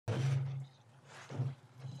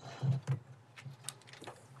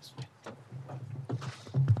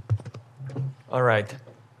All right.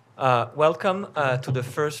 Welcome to the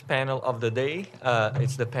first panel of the day.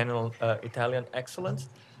 It's the panel Italian Excellence.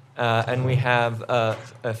 And we have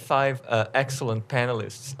five excellent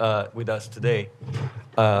panelists with us today.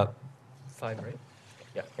 Five, right?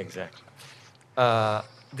 Yeah, exactly.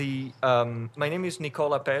 My name is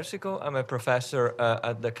Nicola Persico. I'm a professor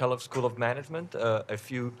at the Kellogg School of Management,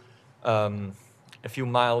 um, a few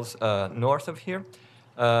miles north of here.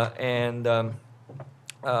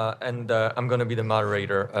 I'm going to be the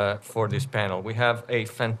moderator for this panel. We have a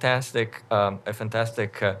fantastic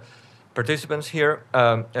participants here.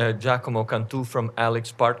 Giacomo Cantù from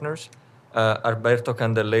Alex Partners, Alberto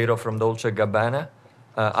Candelero from Dolce Gabbana,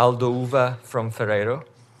 Aldo Uva from Ferrero,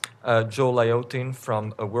 Joe Liotin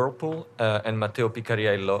from Whirlpool, and Matteo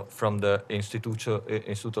Picariello from the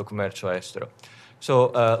Istituto Commercio Estero.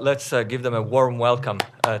 So let's give them a warm welcome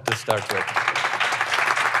to start with.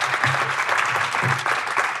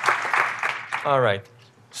 All right.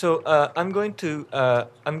 So I'm going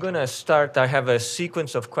to start. I have a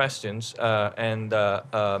sequence of questions, and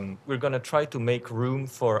we're going to try to make room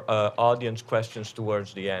for audience questions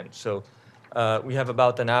towards the end. So we have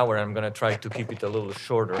about an hour. I'm going to try to keep it a little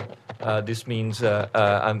shorter. This means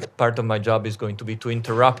part of my job is going to be to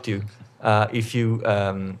interrupt you if you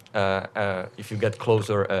get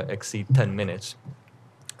close or exceed 10 minutes.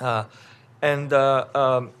 Let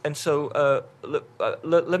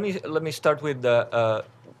me start with the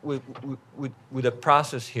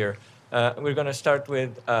process here. We're going to start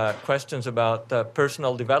with questions about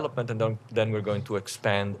personal development, and then we're going to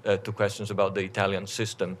expand to questions about the Italian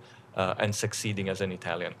system and succeeding as an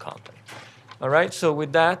Italian company. All right. So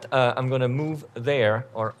with that, I'm going to move there,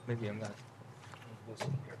 or maybe I'm not.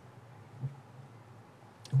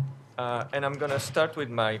 And I'm going to start with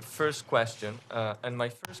my first question. And my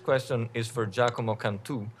first question is for Giacomo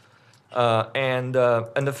Cantù. And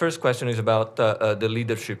the first question is about the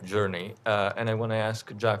leadership journey. And I want to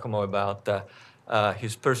ask Giacomo about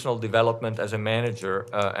his personal development as a manager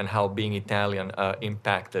and how being Italian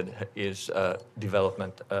impacted his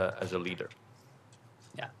development as a leader.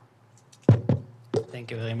 Yeah. Thank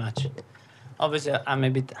you very much. Obviously, I'm a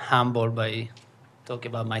bit humbled by talking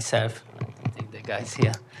about myself. I think the guys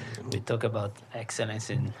here, we talk about excellence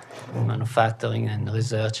in manufacturing and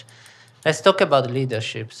research. Let's talk about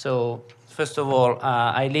leadership. So first of all,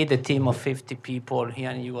 I lead a team of 50 people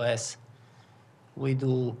here in the US.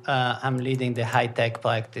 I'm leading the high-tech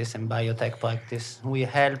practice and biotech practice. We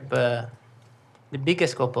help the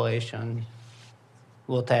biggest corporation,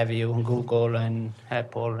 what have you, Google and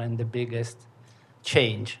Apple, and the biggest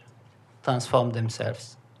transform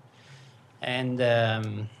themselves. And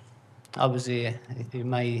obviously, it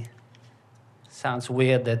might sounds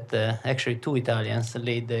weird that actually two Italians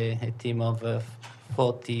lead a team of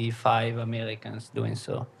 45 Americans doing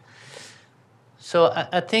so. So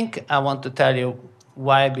I think I want to tell you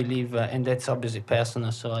why I believe, and that's obviously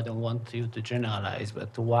personal, so I don't want you to generalize,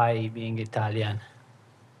 but why being Italian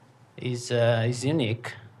is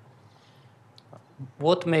unique.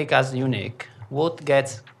 What makes us unique? What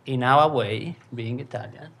gets in our way, being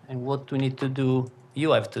Italian, and what we need to do,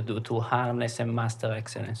 you have to do to harness and master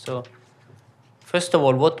excellence. So first of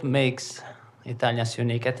all, what makes Italians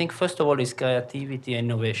unique? I think first of all is creativity and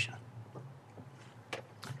innovation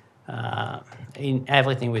in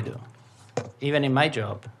everything we do. Even in my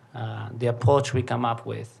job, the approach we come up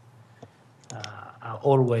with are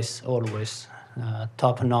always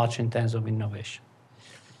top-notch in terms of innovation.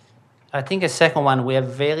 I think a second one, we have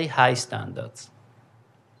very high standards.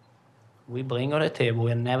 We bring on the table,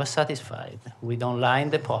 we're never satisfied. We don't lie in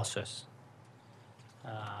the process.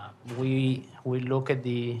 We look at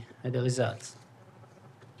the results.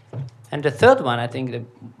 And the third one, I think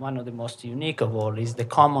one of the most unique of all is the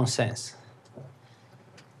common sense.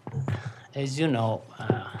 As you know,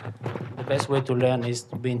 the best way to learn is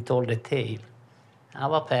being told a tale.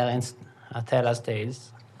 Our parents tell us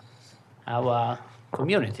tales. Our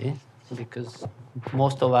community, because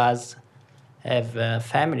most of us have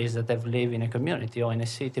families that have lived in a community or in a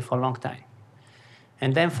city for a long time.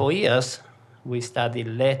 And then for years, we study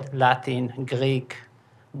Latin, Greek,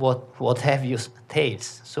 what have you,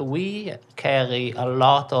 tales. So we carry a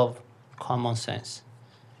lot of common sense.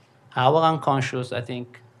 Our unconscious, I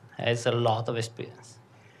think, has a lot of experience.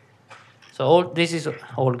 So this is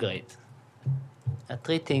all great.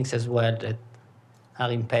 Three things as well that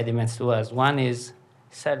are impediments to us. One is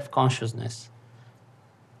self-consciousness,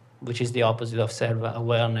 which is the opposite of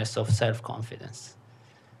self-awareness, of self-confidence.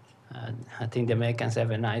 I think the Americans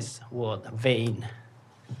have a nice word, vain.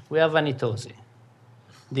 We are vanitosi.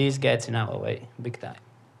 This gets in our way, big time.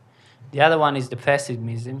 The other one is the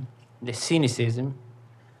pessimism, the cynicism.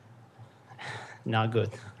 not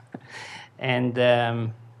good. And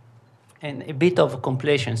a bit of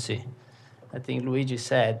complacency. I think Luigi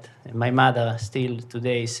said, and my mother still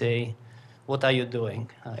today say, what are you doing?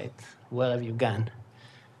 Right? Where have you gone?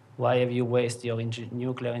 Why have you wasted your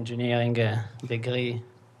nuclear engineering degree?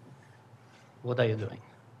 What are you doing?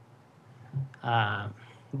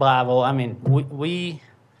 Bravo. I mean, we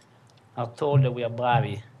are told that we are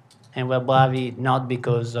bravi, and we're bravi not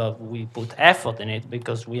because of we put effort in it,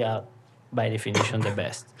 because we are, by definition, the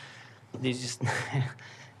best. This is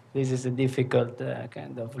this is a difficult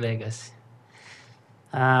kind of legacy.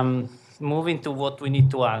 Moving to what we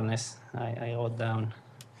need to harness, I wrote down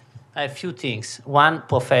a few things. One,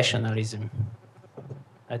 professionalism.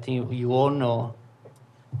 I think you all know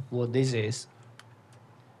what this is,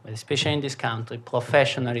 but especially in this country,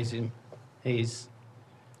 professionalism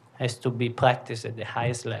has to be practiced at the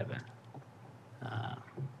highest level.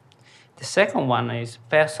 The second one is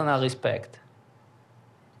personal respect.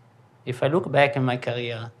 If I look back in my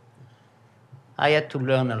career, I had to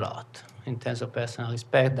learn a lot in terms of personal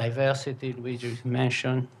respect, diversity, which you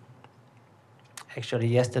mentioned. Actually,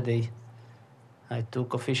 yesterday, I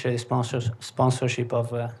took official sponsorship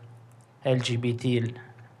of LGBT,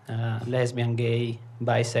 lesbian, gay,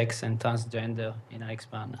 bisex, and transgender in our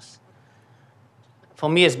partners. For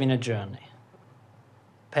me, it's been a journey.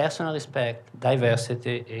 Personal respect,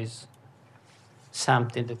 diversity is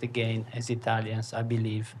something that, again, as Italians, I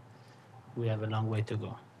believe we have a long way to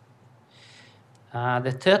go.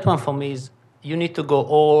 The third one for me is you need to go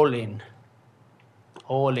all in.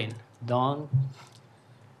 All in. Don't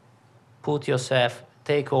put yourself,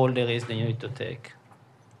 take all the risks that you need to take.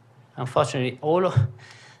 Unfortunately,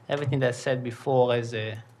 everything that's said before as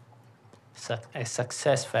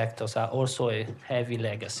success factors are also a heavy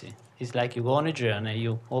legacy. It's like you go on a journey,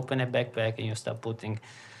 you open a backpack and you start putting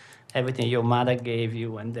everything your mother gave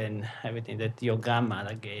you and then everything that your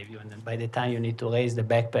grandmother gave you. And then by the time you need to raise the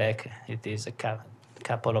backpack, it is a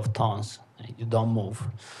couple of tons. You don't move.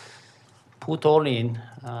 Put all in,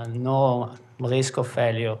 no risk of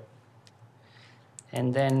failure.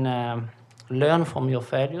 And then learn from your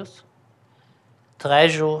failures.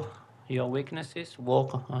 Treasure your weaknesses,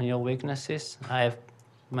 work on your weaknesses. I have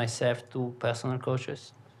myself 2 personal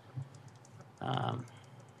coaches.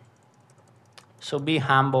 So be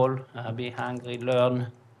humble, be hungry,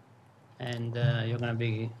 learn, and you're going to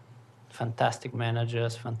be fantastic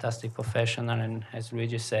managers, fantastic professional, and as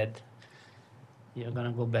Luigi said, you're going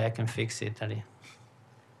to go back and fix Italy.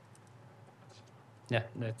 Yeah,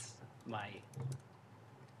 that's my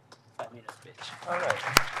 5-minute speech. All right.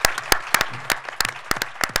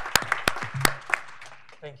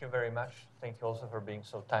 Thank you very much. Thank you also for being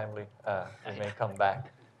so timely. We may come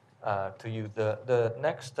back to you. The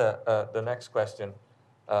next question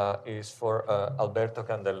is for Alberto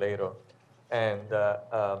Candelero, and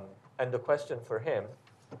the question for him,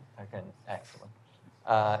 excellent.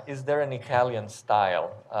 Is there an Italian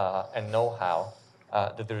style and know-how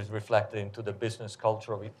that is reflected into the business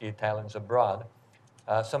culture of Italians abroad?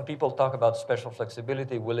 Some people talk about special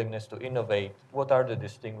flexibility, willingness to innovate. What are the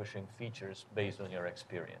distinguishing features based on your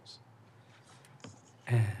experience?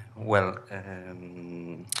 Well,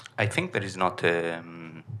 I think there is not, we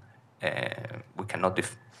cannot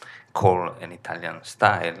call an Italian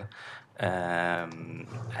style,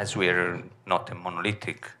 as we're not a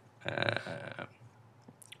monolithic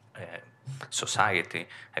society.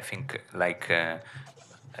 I think like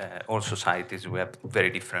all societies, we have very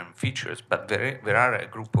different features, but there are a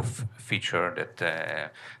group of features that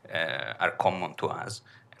are common to us.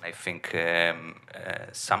 And I think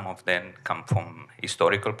some of them come from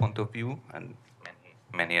historical point of view, and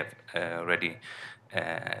many have already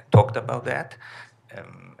talked about that.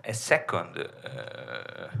 A second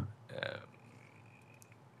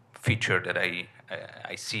feature that I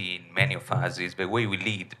see in many of us is the way we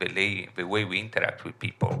lead, the way we interact with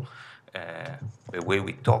people, the way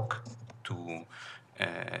we talk to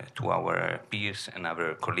our peers and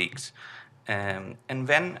our colleagues. And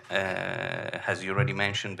then, as you already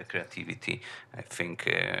mentioned, the creativity. I think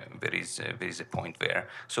there is a point there.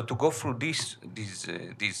 So to go through these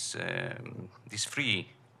 3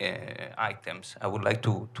 items, I would like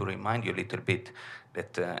to remind you a little bit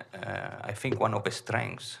that I think one of the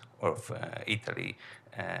strengths of Italy,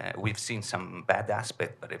 we've seen some bad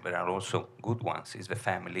aspects, but there are also good ones, is the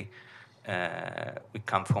family. We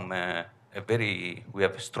come from we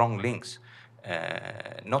have strong links,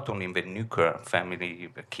 not only in the nuclear family,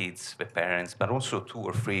 the kids, the parents, but also 2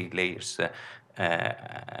 or 3 layers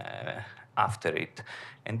after it.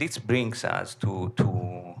 And this brings us to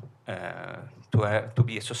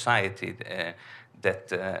be a society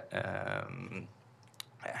that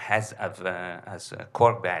has as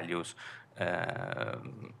core values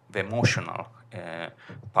the emotional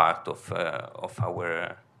part of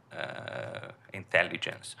our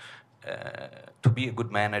intelligence. To be a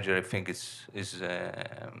good manager, I think is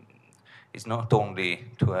not only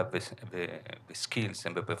to have the skills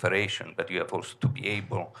and the preparation, but you have also to be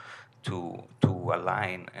able to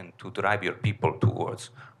align and to drive your people towards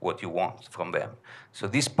what you want from them. So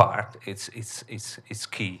this part it's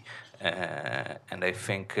key, and I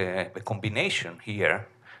think the combination here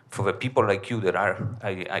for the people like you that are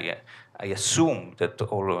I assume that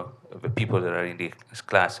all the people that are in this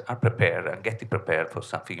class are prepared and getting prepared for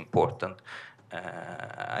something important.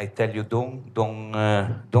 I tell you,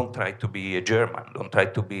 don't try to be a German. Don't try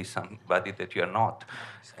to be somebody that you are not.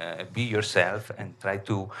 Be yourself and try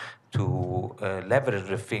to leverage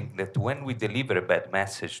the thing that when we deliver a bad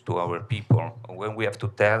message to our people, when we have to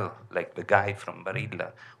tell, like the guy from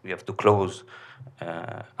Barilla, we have to close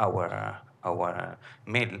our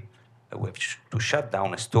mill, we have to shut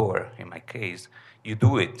down a store. In my case, you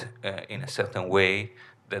do it in a certain way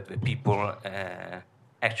that the people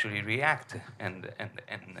actually react and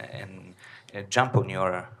jump on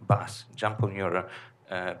your bus, jump on your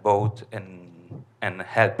boat, and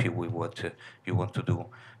help you with what you want to do.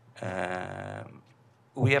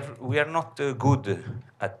 We are not good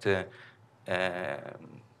at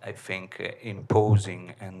I think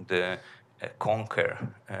imposing and conquer.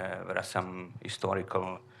 There are some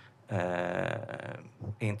historical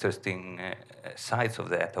interesting sides of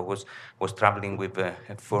that. I was traveling with a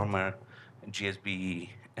former GSB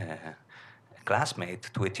classmate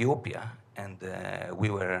to Ethiopia, and we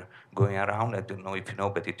were going around. I don't know if you know,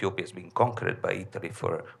 but Ethiopia has been conquered by Italy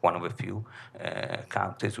for one of a few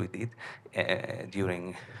countries we did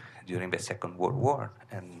during the Second World War,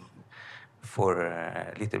 and for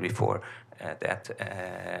a little before that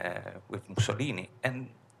with Mussolini, and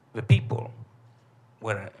the people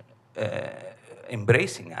were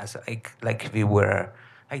embracing us like we were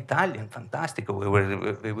Italian, fantastic. We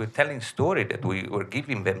were telling story that we were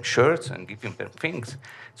giving them shirts and giving them things.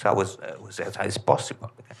 So I was as high as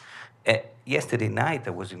possible. Yesterday night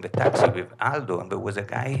I was in the taxi with Aldo, and there was a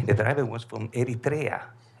guy. The driver was from Eritrea,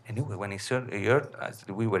 and when he heard us,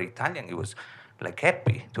 we were Italian, he was like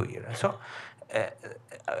happy to hear us. So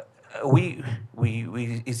we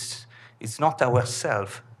it's not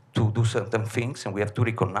ourselves to do certain things, and we have to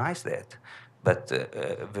recognize that. But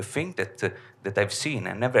the thing that I've seen,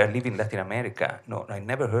 I live in Latin America. No, I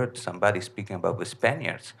never heard somebody speaking about the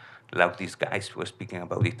Spaniards like these guys were speaking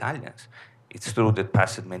about Italians. It's true that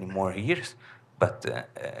passed many more years, but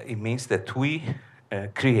it means that we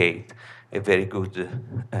create a very good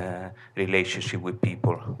relationship with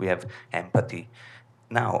people. We have empathy.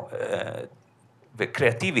 Now, the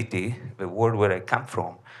creativity, the world where I come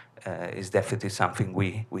from, is definitely something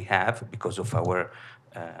we have because of our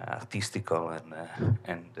artistical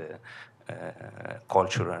and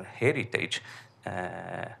cultural heritage.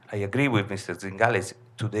 I agree with Mr. Zingales.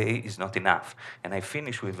 Today is not enough, and I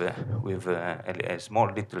finish with a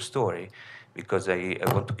small little story because I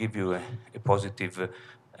want to give you a positive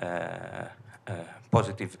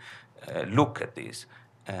positive look at this.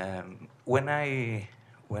 When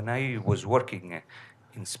I was working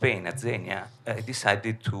in Spain at Xenia, I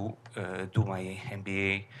decided to do my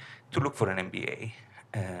MBA, to look for an MBA.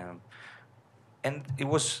 And it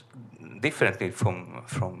was differently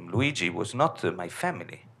from Luigi. It was not my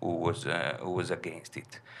family who was against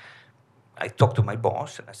it. I talked to my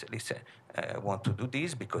boss and I said, listen, I want to do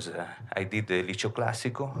this because I did the Liceo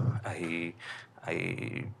Classico.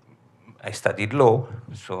 I studied law,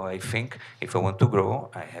 so I think if I want to grow,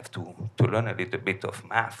 I have to learn a little bit of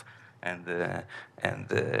math and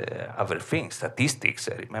other things, statistics.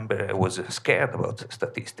 I remember I was scared about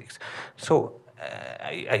statistics. So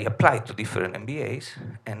I applied to different MBAs,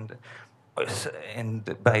 and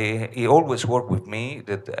he always worked with me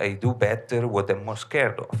that I do better what I'm more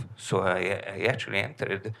scared of. So I actually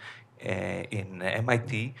entered in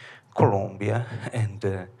MIT, Columbia, and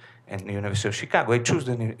the University of Chicago. I chose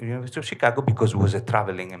the University of Chicago because it was a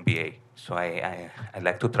traveling MBA. So I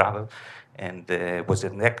like to travel, and was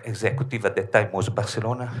an executive at that time was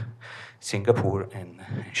Barcelona, Singapore, and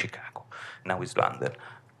Chicago. Now it's London.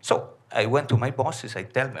 So I went to my bosses. I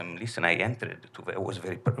tell them, listen, I entered. I was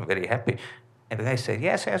very happy. And the guy said,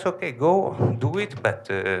 yes, okay, go do it, but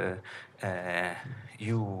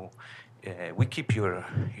we keep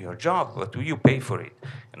your job, but you pay for it.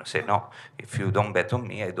 And I said, no, if you don't bet on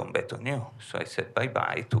me, I don't bet on you. So I said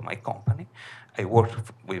bye-bye to my company. I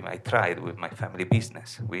tried with my family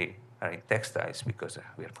business. We are in textiles because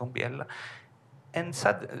we are from Biella. And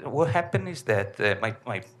what happened is that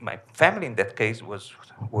my family in that case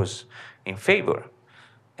was in favor,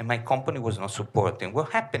 and my company was not supporting. What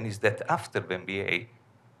happened is that after the MBA,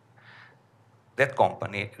 that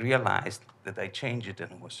company realized that I changed it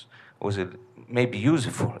and was maybe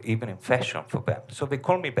useful even in fashion for them. So they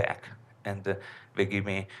called me back and they gave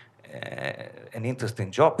me an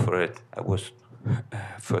interesting job for it. I was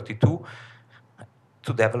 32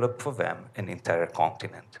 to develop for them an entire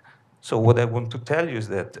continent. So what I want to tell you is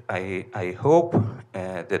that I hope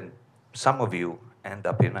that some of you end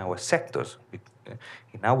up in our sectors,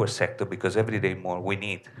 in our sector, because every day more we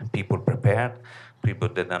need people prepared, people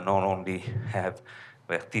that are not only have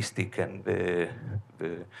the artistic and uh,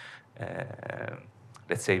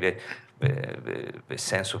 let's say the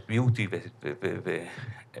sense of beauty,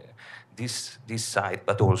 this side,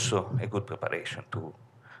 but also a good preparation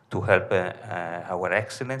to help our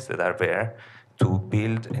excellence that are there to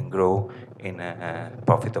build and grow in a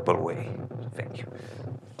profitable way. So thank you.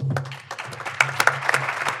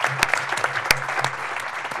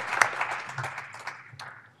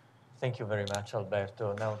 Thank you very much,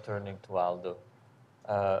 Alberto. Now turning to Aldo.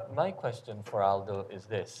 My question for Aldo is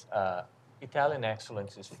this. Italian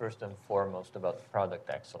excellence is first and foremost about product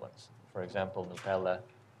excellence. For example, Nutella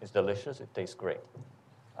is delicious, it tastes great.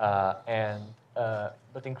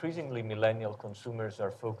 But increasingly, millennial consumers are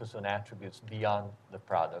focused on attributes beyond the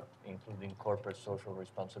product, including corporate social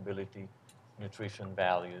responsibility, nutrition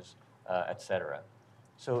values, etc.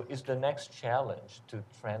 So is the next challenge to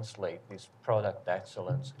translate this product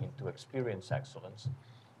excellence into experience excellence,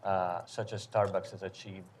 such as Starbucks has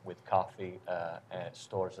achieved with coffee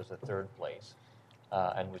stores as a third place,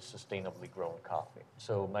 and with sustainably grown coffee.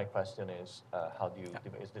 So my question is,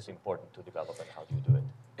 is this important to develop, and how do you do it?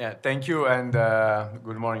 Yeah, thank you, and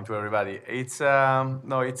good morning to everybody. It's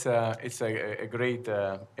no, it's a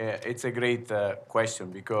great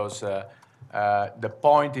question, because the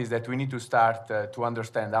point is that we need to start to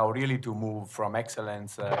understand how really to move from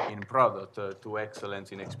excellence in product to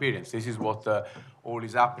excellence in experience. This is what all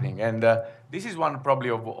is happening, and this is probably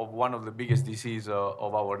one of the biggest diseases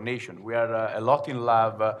of our nation. We are a lot in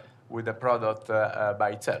love with the product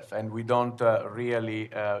by itself, and we don't really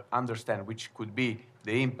understand which could be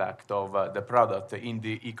the impact of the product in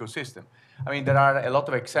the ecosystem. I mean, there are a lot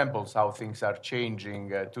of examples how things are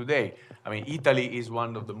changing today. I mean, Italy is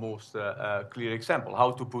one of the most clear examples, how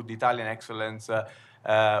to put Italian excellence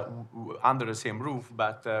under the same roof,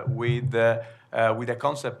 but with a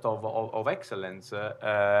concept of excellence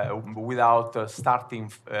without starting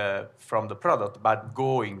from the product, but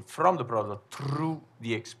going from the product through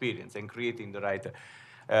the experience and creating the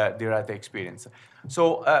right experience.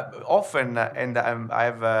 So often, and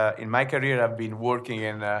I've in my career, I've been working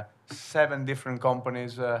in 7 different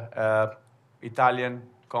companies, Italian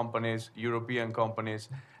companies, European companies,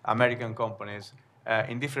 American companies,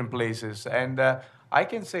 in different places. And I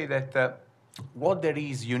can say that what there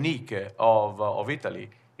is unique of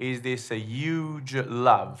Italy is this huge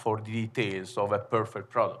love for the details of a perfect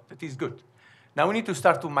product. That is good. Now we need to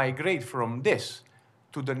start to migrate from this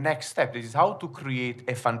to the next step. This is how to create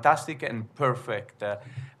a fantastic and perfect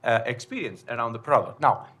experience around the product.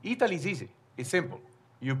 Now, Italy is easy. It's simple.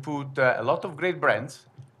 You put a lot of great brands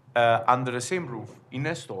under the same roof in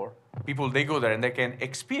a store. People, they go there and they can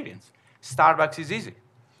experience. Starbucks is easy,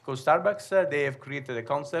 because Starbucks, they have created a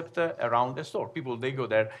concept around the store. People, they go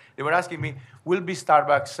there. They were asking me, will be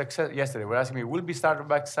Starbucks success? Yesterday, they were asking me, will be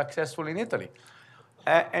Starbucks successful in Italy?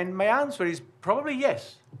 And my answer is probably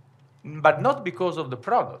yes, but not because of the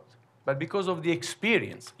product, but because of the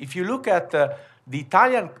experience. If you look at the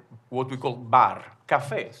Italian, what we call bar,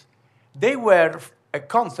 cafes, they were a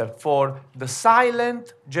concept for the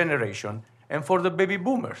silent generation and for the baby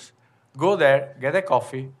boomers. Go there, get a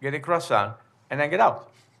coffee, get a croissant, and then get out.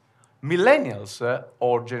 Millennials,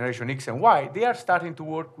 or Generation X and Y, they are starting to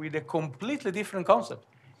work with a completely different concept.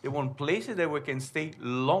 They want places that we can stay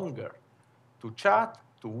longer to chat,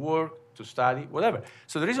 to work, to study, whatever.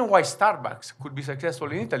 So the reason why Starbucks could be successful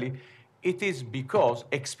in Italy, it is because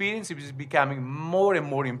experience is becoming more and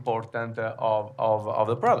more important of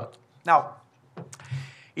the product. Now,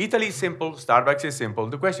 Italy is simple, Starbucks is simple.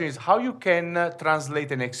 The question is how you can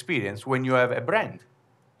translate an experience when you have a brand,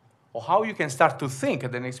 or how you can start to think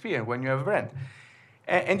of an experience when you have a brand.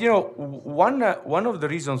 And you know, one of the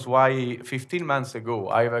reasons why 15 months ago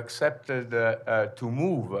I've accepted to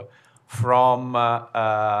move from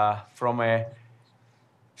a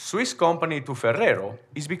Swiss company to Ferrero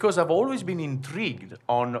is because I've always been intrigued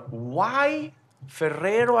on why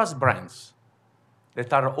Ferrero has brands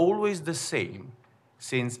that are always the same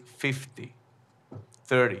since 50,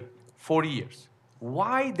 30, 40 years.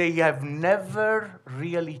 why they have never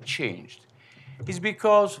really changed is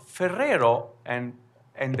because Ferrero and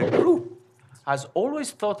the group has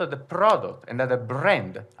always thought of the product and of the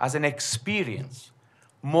brand as an experience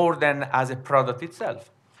more than as a product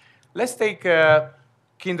itself. Let's take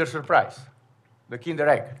Kinder Surprise, the Kinder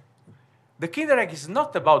Egg. The Kinder Egg is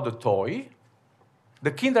not about the toy.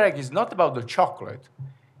 The Kinder Egg is not about the chocolate.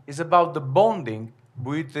 It's about the bonding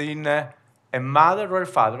between a mother or a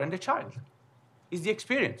father and a child. It's the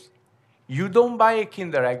experience. You don't buy a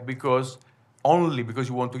Kinder Egg only because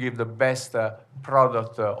you want to give the best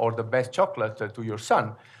product or the best chocolate to your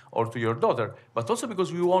son or to your daughter, but also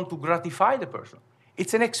because you want to gratify the person.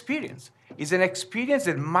 It's an experience. It's an experience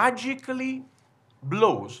that magically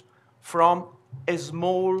blows from a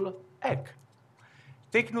small egg.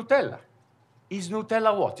 Take Nutella. Is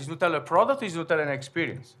Nutella what? Is Nutella a product or is Nutella an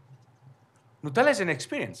experience? Nutella is an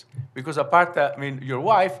experience because apart, your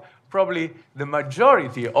wife, probably the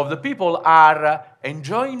majority of the people are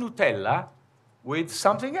enjoying Nutella with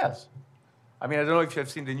something else. I don't know if you have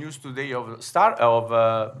seen the news today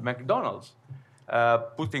of McDonald's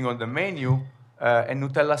putting on the menu a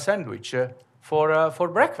Nutella sandwich for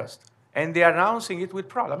breakfast, and they are announcing it with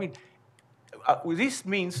pride. This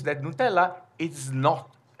means that Nutella is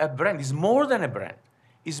not a brand. It's more than a brand.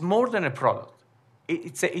 It's more than a product.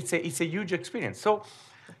 It's a huge experience. So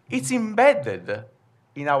it's embedded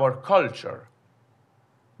in our culture,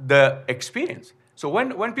 the experience. So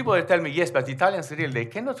when people tell me, yes, but Italians they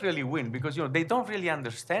cannot really win because they don't really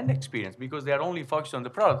understand experience because they are only focused on the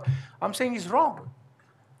product, I'm saying it's wrong.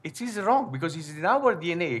 It is wrong because it's in our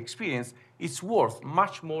DNA experience, it's worth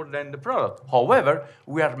much more than the product. However,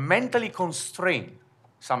 we are mentally constrained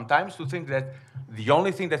sometimes to think that the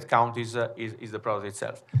only thing that counts is the product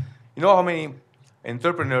itself. You know how many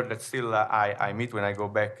entrepreneurs that still I meet when I go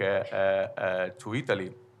back to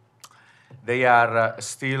Italy, they are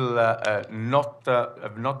still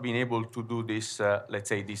have not been able to do this, let's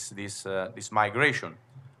say, this migration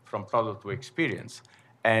from product to experience.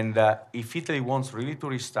 And if Italy wants really to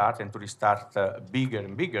restart and to restart bigger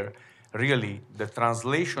and bigger, really the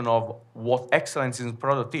translation of what excellence in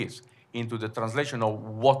product is into the translation of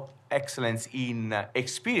what excellence in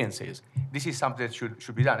experience is, this is something that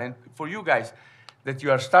should be done. And for you guys that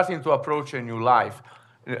you are starting to approach a new life,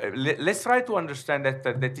 let's try to understand that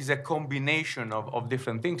that is a combination of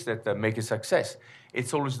different things that make a success.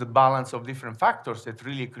 It's always the balance of different factors that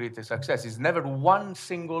really create a success. It's never one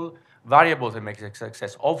single variable that makes a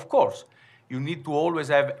success. Of course, you need to always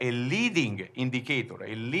have a leading indicator,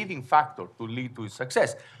 a leading factor to lead to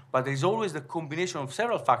success. But there's always the combination of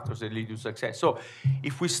several factors that lead to success. So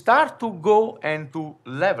if we start to go and to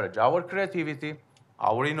leverage our creativity,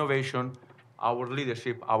 our innovation, our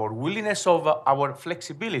leadership, our willingness of our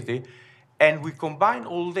flexibility, and we combine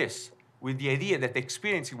all this with the idea that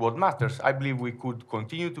experience is what matters, I believe we could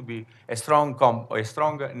continue to be a strong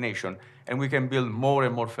nation, and we can build more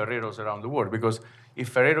and more Ferreros around the world. Because if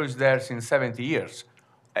Ferrero is there since 70 years,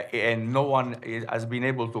 and no one has been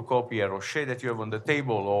able to copy a Rocher that you have on the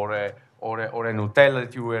table or a Nutella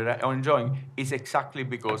that you were enjoying, it's exactly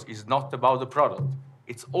because it's not about the product.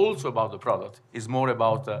 It's also about the product. It's more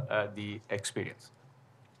about the experience.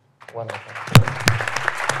 Wonderful.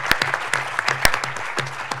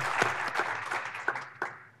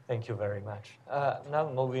 Thank you very much.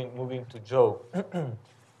 Now moving to Joe.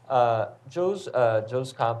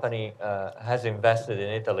 Joe's company has invested in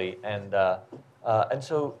Italy, and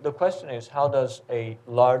so the question is, how does a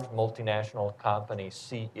large multinational company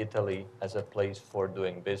see Italy as a place for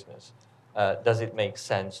doing business? Does it make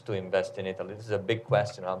sense to invest in Italy? This is a big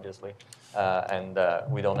question, obviously, and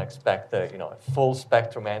we don't expect a full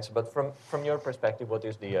spectrum answer. But from your perspective, what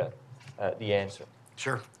is the answer?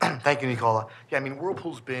 Sure. Thank you, Nicola. Yeah,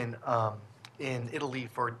 Whirlpool's been in Italy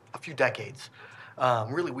for a few decades.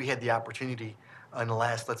 Really, we had the opportunity in the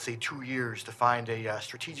last, let's say, 2 years to find a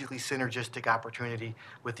strategically synergistic opportunity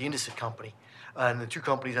with the Indesit company. And the two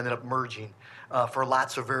companies ended up merging for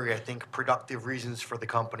lots of very, I think, productive reasons for the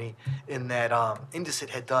company, in that Indesit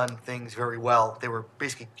had done things very well. They were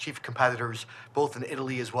basically chief competitors, both in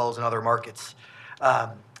Italy as well as in other markets.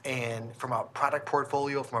 And from a product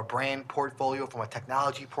portfolio, from a brand portfolio, from a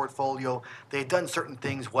technology portfolio, they had done certain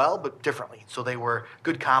things well, but differently. So they were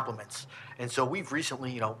good complements. And so we've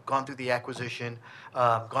recently, gone through the acquisition,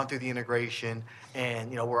 gone through the integration, and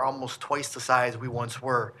we're almost twice the size we once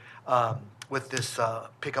were. with this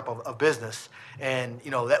pickup of business. And,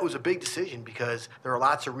 that was a big decision because there are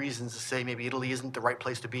lots of reasons to say maybe Italy isn't the right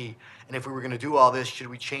place to be. And if we were going to do all this, should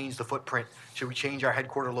we change the footprint? Should we change our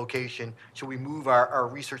headquarter location? Should we move our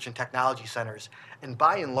research and technology centers? And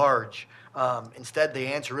by and large, instead, the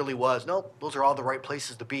answer really was, no, those are all the right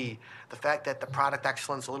places to be. The fact that the product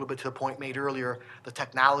excellence, a little bit to the point made earlier, the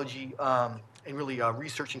technology, and really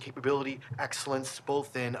research and capability excellence,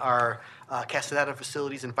 both in our Castaneda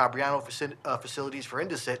facilities and Fabriano facilities for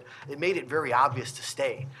Indesit, it made it very obvious to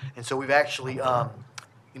stay. And so we've actually,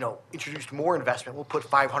 introduced more investment. We'll put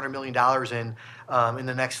 $500 million in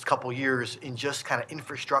the next couple years in just kind of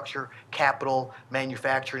infrastructure, capital,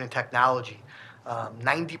 manufacturing, and technology.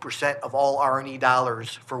 90% of all R&E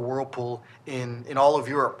dollars for Whirlpool in all of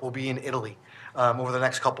Europe will be in Italy over the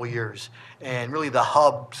next couple of years. And really the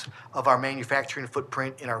hubs of our manufacturing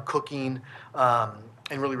footprint in our cooking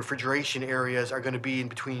and really refrigeration areas are going to be in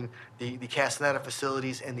between the Castaneda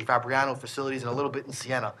facilities and the Fabriano facilities and a little bit in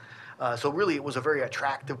Siena. So really it was a very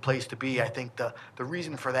attractive place to be. I think the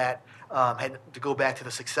reason for that had to go back to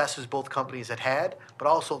the successes both companies had, but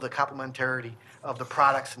also the complementarity of the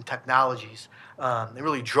products and technologies. It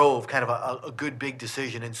really drove kind of a good big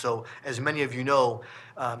decision. And so, as many of you know,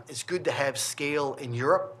 it's good to have scale in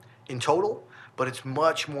Europe in total, but it's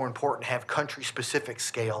much more important to have country-specific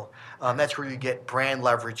scale. That's where you get brand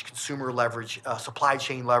leverage, consumer leverage, supply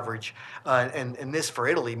chain leverage, and this for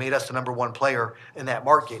Italy made us the #1 player in that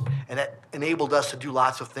market, and that enabled us to do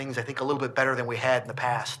lots of things, I think, a little bit better than we had in the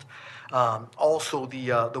past. Also,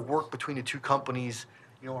 the work between the two companies,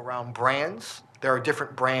 around brands. There are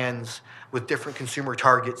different brands with different consumer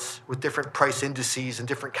targets, with different price indices and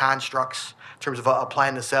different constructs in terms of a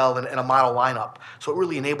plan to sell and a model lineup. So it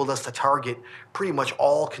really enabled us to target pretty much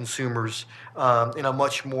all consumers in a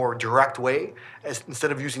much more direct way,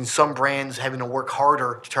 instead of using some brands having to work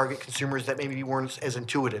harder to target consumers that maybe weren't as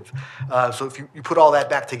intuitive. So if you put all that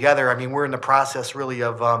back together, I mean, we're in the process really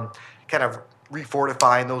of kind of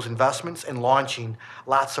refortifying those investments and launching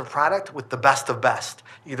lots of product with the best of best,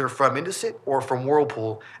 either from Indesit or from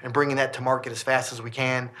Whirlpool, and bringing that to market as fast as we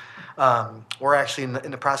can. We're actually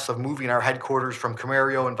in the process of moving our headquarters from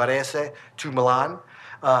Camerio and Varese to Milan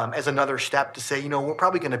as another step to say, we're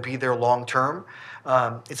probably going to be there long term.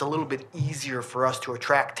 It's a little bit easier for us to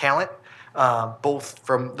attract talent, both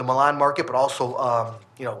from the Milan market, but also,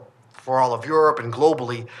 for all of Europe and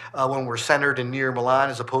globally when we're centered and near Milan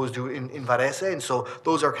as opposed to in Varese. And so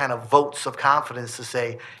those are kind of votes of confidence to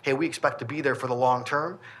say, hey, we expect to be there for the long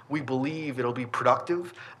term. We believe it'll be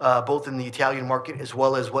productive, both in the Italian market as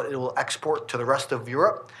well as what it will export to the rest of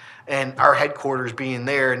Europe. And our headquarters being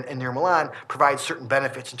there and near Milan provides certain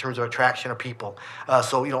benefits in terms of attraction of people.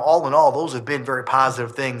 So, all in all, those have been very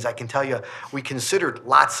positive things. I can tell you, we considered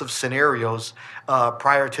lots of scenarios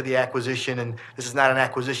prior to the acquisition, and this is not an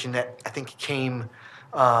acquisition that I think came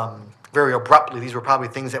very abruptly. These were probably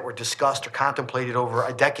things that were discussed or contemplated over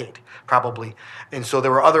a decade, probably. And so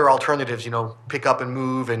there were other alternatives, pick up and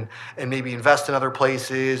move and maybe invest in other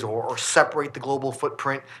places or separate the global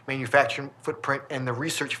footprint, manufacturing footprint, and the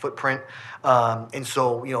research footprint. And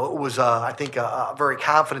so, it was, I think, a very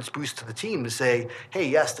confidence boost to the team to say, hey,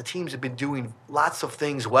 yes, the teams have been doing lots of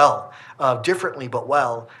things well, differently but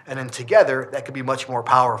well, and then together that could be much more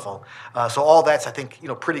powerful. So all that's, I think,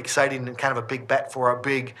 pretty exciting and kind of a big bet for a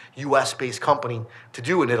big U.S.-based company to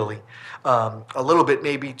do in Italy. A little bit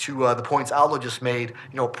maybe to the points Aldo just made,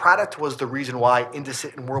 product was the reason why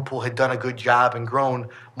Indesit and Whirlpool had done a good job and grown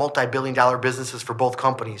multi-billion-dollar businesses for both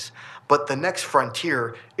companies. But the next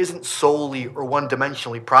frontier isn't solely or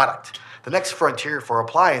one-dimensionally product. The next frontier for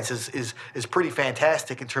appliances is pretty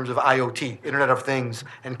fantastic in terms of IoT, Internet of Things,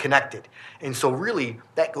 and connected. And so really,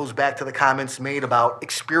 that goes back to the comments made about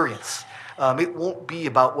experience. It won't be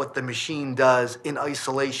about what the machine does in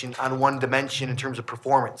isolation on one dimension in terms of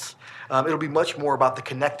performance. It'll be much more about the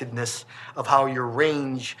connectedness of how your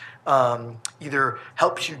range either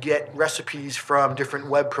helps you get recipes from different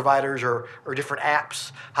web providers or different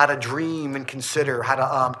apps, how to dream and consider, how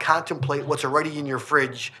to contemplate what's already in your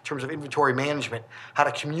fridge in terms of inventory management, how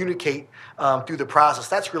to communicate through the process.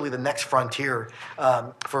 That's really the next frontier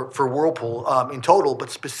for Whirlpool in total, but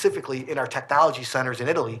specifically in our technology centers in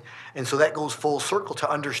Italy. And so that goes full circle to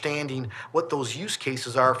understanding what those use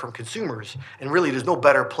cases are from consumers. And really, there's no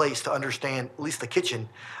better place to understand, at least the kitchen,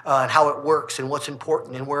 and how it works and what's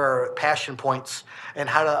important and where are passion points and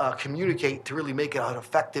how to communicate to really make it an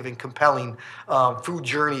effective and compelling food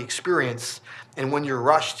journey experience And when you're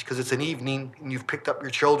rushed because it's an evening and you've picked up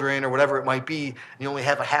your children or whatever it might be, and you only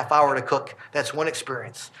have a half hour to cook, that's one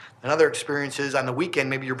experience. Another experience is on the weekend,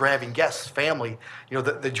 maybe you're having guests, family. You know,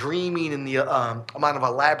 the dreaming and the amount of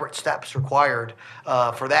elaborate steps required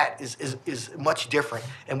for that is much different.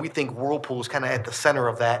 And we think Whirlpool is kind of at the center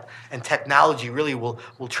of that. And technology really will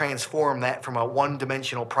transform that from a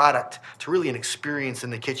one-dimensional product to really an experience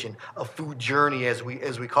in the kitchen, a food journey as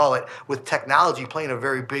we call it, with technology playing a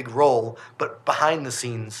very big role, but behind the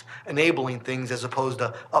scenes, enabling things as opposed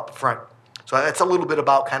to upfront. So that's a little bit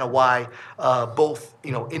about kind of why both,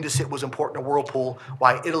 Indesit was important to Whirlpool,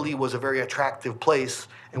 why Italy was a very attractive place,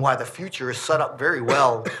 and why the future is set up very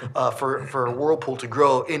well for Whirlpool to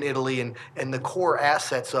grow in Italy. And the core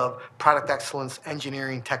assets of product excellence,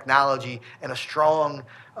 engineering, technology, and a strong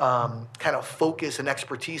kind of focus and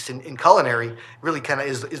expertise in culinary really kind of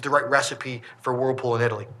is the right recipe for Whirlpool in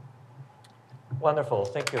Italy. Wonderful.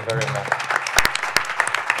 Thank you very much.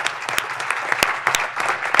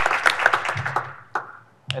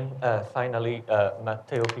 And finally,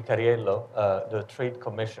 Matteo Picariello, the Trade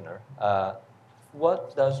Commissioner.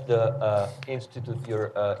 What does the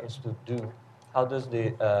your institute do? How does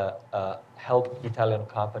the help Italian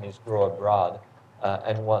companies grow abroad?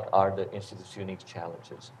 And what are the institute's unique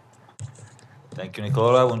challenges? Thank you,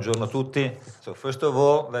 Nicola. Buongiorno a tutti. So first of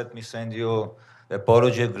all, let me send you the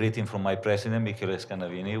apology and greeting from my president, Michele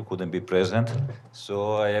Scanavini, who couldn't be present.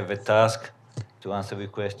 So I have a task to answer the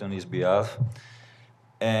question on his behalf.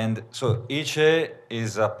 And so ICE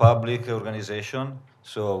is a public organization.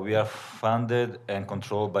 So we are funded and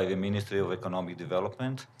controlled by the Ministry of Economic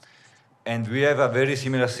Development. And we have a very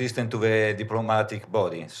similar system to the diplomatic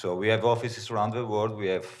body. So we have offices around the world. We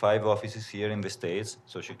have 5 offices here in the States.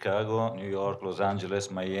 So Chicago, New York, Los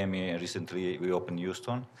Angeles, Miami, and recently we opened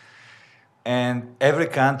Houston. And every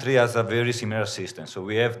country has a very similar system. So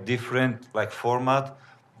we have different format,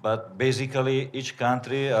 but basically each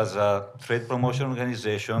country has a trade promotion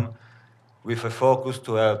organization with a focus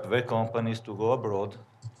to help their companies to go abroad,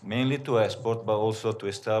 mainly to export, but also to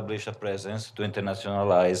establish a presence, to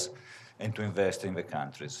internationalize, and to invest in the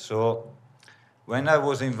countries. So when I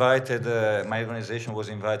was invited, my organization was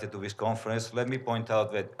invited to this conference, let me point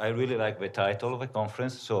out that I really like the title of the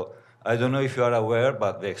conference. So I don't know if you are aware,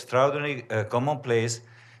 but the Extraordinary Commonplace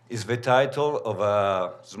is the title of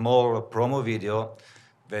a small promo video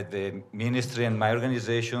that the ministry and my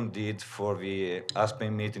organization did for the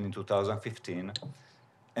Aspen meeting in 2015.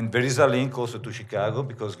 And there is a link also to Chicago,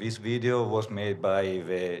 because this video was made by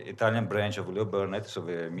the Italian branch of Leo Burnett, so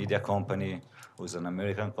the media company, who's an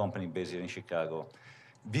American company based here in Chicago.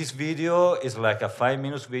 This video is like a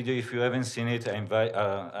 5-minute video. If you haven't seen it,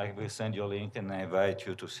 I will send you a link and I invite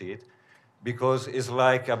you to see it, because it's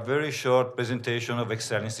like a very short presentation of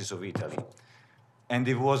excellencies of Italy. And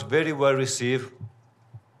it was very well received,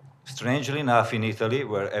 strangely enough, in Italy,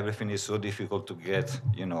 where everything is so difficult to get,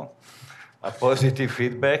 a positive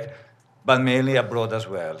feedback, but mainly abroad as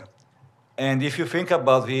well. And if you think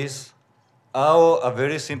about this, how a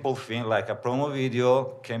very simple thing like a promo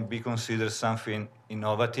video can be considered something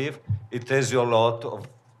innovative, it tells you a lot of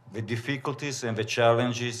the difficulties and the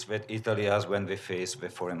challenges that Italy has when they face the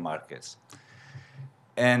foreign markets.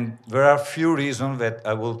 And there are a few reasons that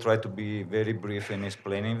I will try to be very brief in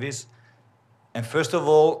explaining this. And first of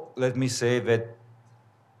all, let me say that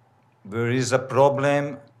there is a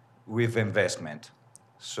problem with investment.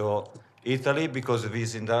 So Italy, because of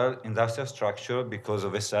its industrial structure, because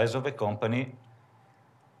of the size of the company,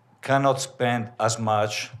 cannot spend as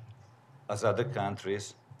much as other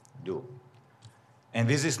countries do. And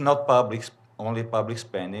this is not only public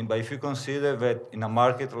spending, but if you consider that in a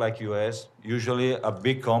market like US, usually a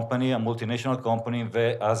big company, a multinational company,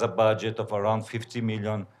 has a budget of around $50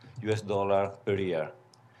 million per year.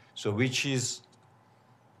 So which is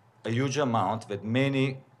a huge amount that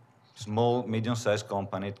many small, medium-sized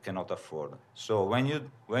companies cannot afford. So when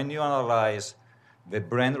you analyze the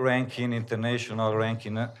brand ranking, international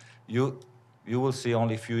ranking, you will see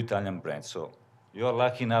only a few Italian brands. So you are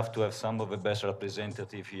lucky enough to have some of the best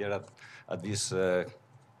representatives here at this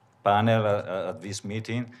panel, at this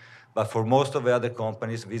meeting. But for most of the other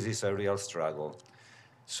companies, this is a real struggle.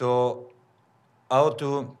 So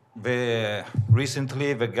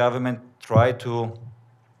recently the government tried to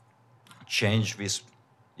change this,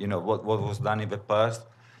 what was done in the past,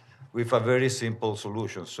 with a very simple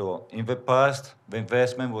solution. So in the past, the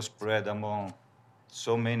investment was spread among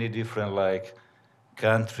so many different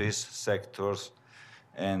countries, sectors,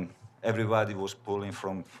 and everybody was pulling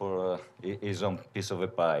for his own piece of the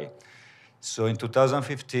pie. So in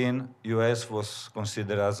 2015, US was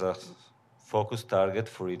considered as a focus target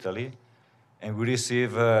for Italy. And we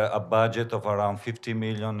receive a budget of around 50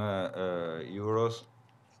 million euros,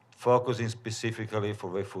 focusing specifically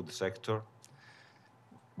for the food sector,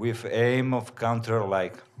 with aim of counter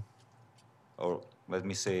or let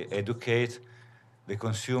me say, educate the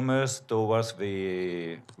consumers towards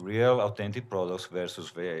the real authentic products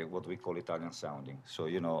versus what we call Italian sounding. So,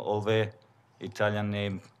 all the Italian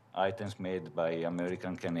name items made by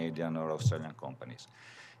American, Canadian, or Australian companies.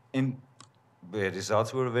 And the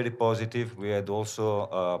results were very positive. We had also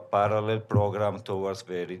a parallel program towards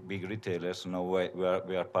very big retailers. Now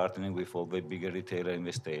we are partnering with all the bigger retailers in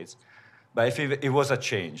the States. But I think it was a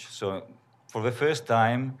change. So for the first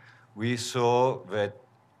time, we saw that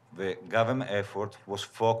the government effort was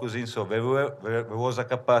focusing, so there was a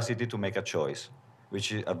capacity to make a choice,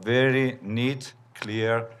 which is a very neat,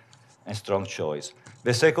 clear, and strong choice.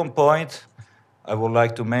 The second point I would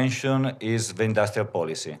like to mention is the industrial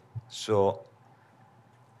policy. So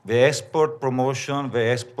the export promotion, the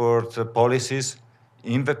export policies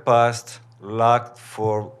in the past lacked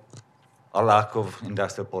for a lack of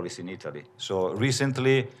industrial policy in Italy. So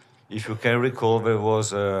recently, if you can recall, there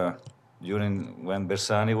was, during when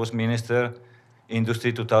Bersani was minister,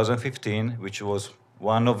 Industry 2015, which was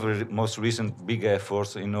one of the most recent big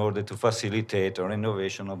efforts in order to facilitate or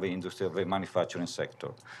innovation of the industry of the manufacturing sector.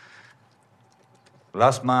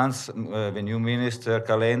 Last month, the new minister,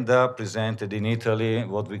 Calenda, presented in Italy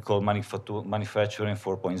what we call Manufacturing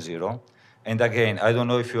 4.0. And again, I don't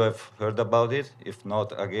know if you have heard about it. If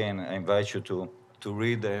not, again, I invite you to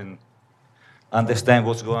read and understand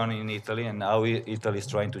what's going on in Italy and how Italy is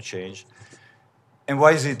trying to change. And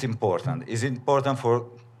why is it important? It's important for,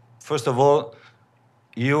 first of all,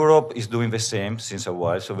 Europe is doing the same since a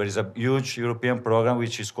while. So there is a huge European program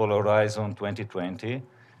which is called Horizon 2020.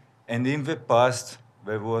 And in the past,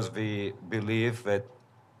 there was the belief that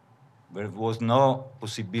there was no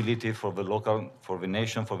possibility for the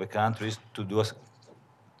nation, for the countries to do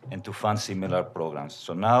and to fund similar programs.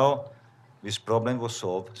 So now this problem was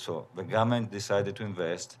solved. So the government decided to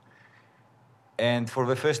invest. And for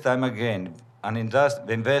the first time again, the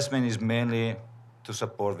investment is mainly to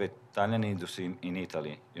support the Italian industry in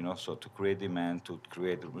Italy, so to create demand, to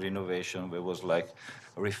create renovation. There was like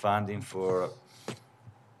refunding for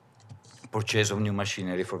purchase of new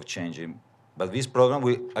machinery for changing. But this program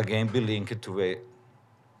will again be linked to the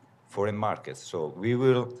foreign markets. So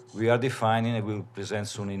we are defining and we will present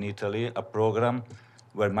soon in Italy a program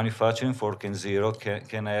where Manufacturing 4.0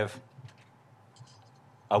 can have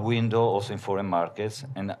a window also in foreign markets.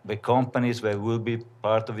 And the companies that will be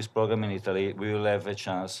part of this program in Italy will have a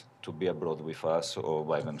chance to be abroad with us or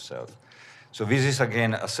by themselves. So this is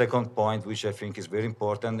again a second point which I think is very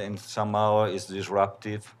important and somehow is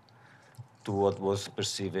disruptive to what was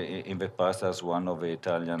perceived in the past as one of the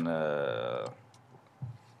Italian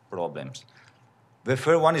problems. The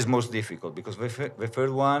third one is most difficult because the third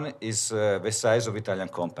one is the size of Italian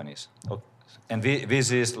companies. And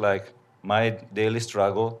this is like my daily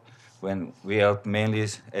struggle when we help mainly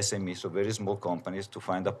SMEs, so very small companies, to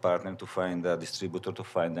find a partner, to find a distributor, to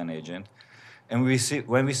find an agent. And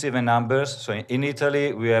when we see the numbers, so in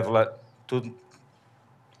Italy, we have like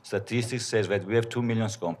statistics says that we have 2 million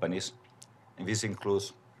companies, and this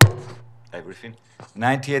includes everything.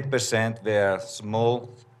 98% they are small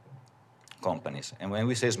companies. And when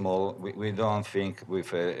we say small, we don't think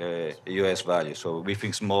with a US value. So we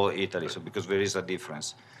think small Italy, so because there is a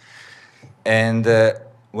difference. And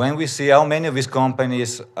when we see how many of these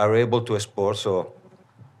companies are able to export, so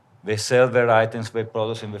they sell their items, their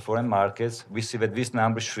products in the foreign markets, we see that this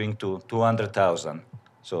number shrink to 200,000.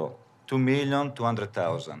 So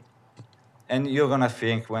 2,200,000. And you're going to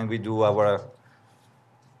think when we do our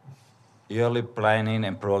yearly planning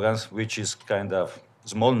and programs, which is kind of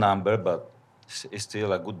small number, but it's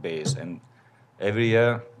still a good base. And every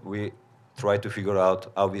year we try to figure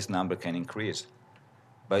out how this number can increase.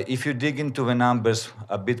 But if you dig into the numbers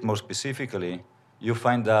a bit more specifically, you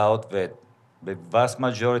find out that the vast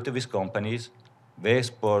majority of these companies, they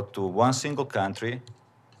export to one single country,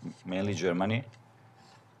 mainly Germany,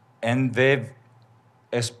 and they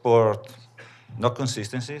export no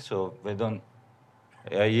consistency, so they don't,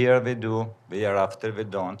 a year they do, the year after they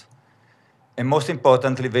don't. And most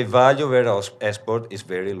importantly, the value of their export is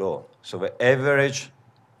very low. So the average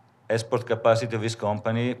export capacity of this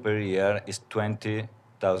company per year is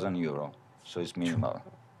 20,000 euro, so it's minimal.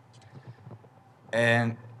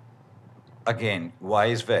 And again, why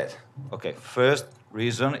is that? Okay, first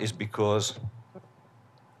reason is because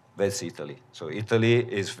that's Italy. So Italy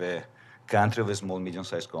is the country of a small,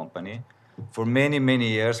 medium-sized company. For many, many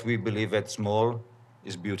years, we believe that small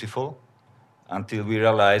is beautiful until we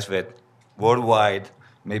realize that worldwide,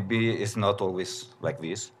 maybe it's not always like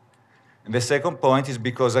this. And the second point is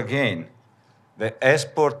because, again, the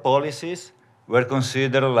export policies were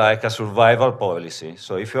considered like a survival policy.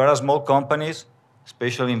 So if you are a small companies,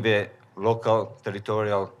 especially in the local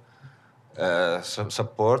territorial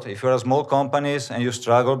support, if you're a small companies and you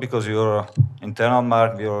struggle because your internal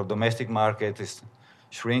market, your domestic market is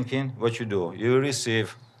shrinking, what you do? You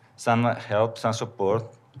receive some help, some support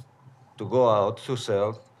to go out to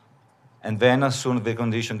sell, and then as soon as the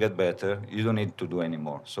condition get better, you don't need to do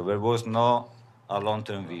anymore. So there was no a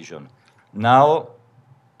long-term vision. Now,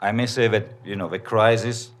 I may say that the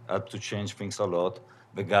crisis had to change things a lot.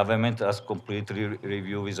 The government has completely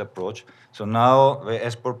reviewed its approach. So now the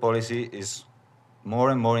export policy is more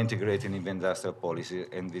and more integrated in the industrial policy,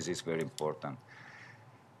 and this is very important.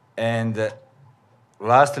 And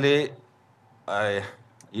lastly,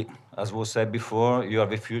 as was said before, you are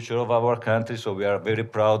the future of our country, so we are very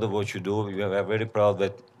proud of what you do. We are very proud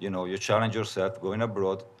that you challenge yourself going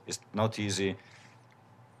abroad. It's not easy,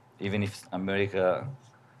 even if America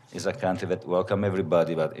is a country that welcomes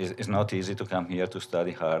everybody, but it's not easy to come here to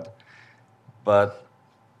study hard. But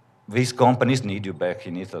these companies need you back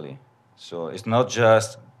in Italy. So it's not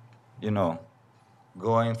just,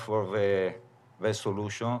 going for the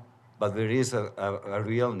solution, but there is a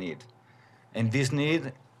real need. And this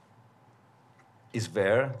need is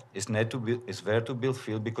there, is there to build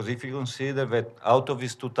field, because if you consider that out of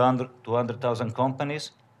these 200,000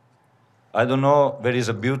 companies, I don't know, there is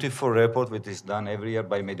a beautiful report that is done every year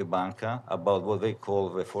by Mediobanca about what they call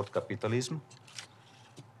the fourth capitalism.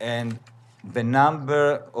 And the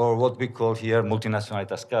number, or what we call here,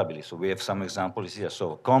 multinationality scabili. So we have some examples here.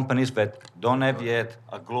 So companies that don't have yet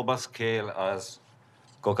a global scale as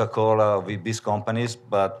Coca-Cola or these companies,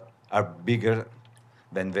 but are bigger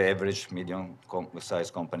than the average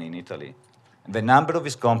medium-sized company in Italy. And the number of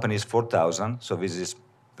these companies, 4,000. So this is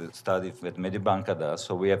the study that Mediobanca does.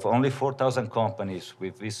 So we have only 4,000 companies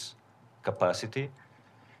with this capacity.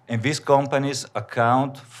 And these companies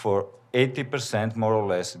account for 80%, more or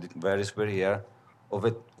less, it varies per year,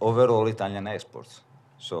 of overall Italian exports.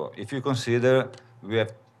 So if you consider we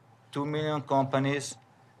have 2 million companies,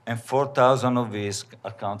 and 4,000 of these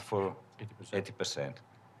account for 80%.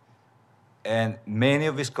 And many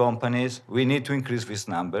of these companies, we need to increase this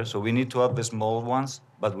number. So we need to have the small ones,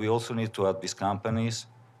 but we also need to have these companies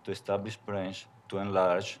to establish branch, to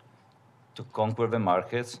enlarge, to conquer the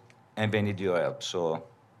markets, and they need your help. So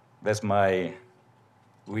that's my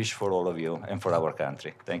wish for all of you and for our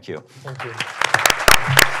country. Thank you. Thank you.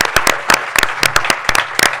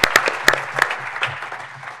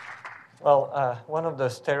 Well, one of the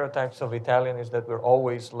stereotypes of Italian is that we're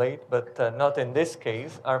always late, but not in this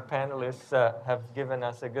case. Our panelists have given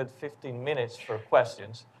us a good 15 minutes for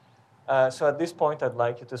questions. So at this point, I'd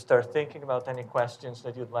like you to start thinking about any questions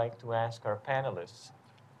that you'd like to ask our panelists.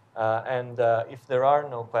 And if there are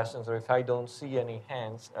no questions, or if I don't see any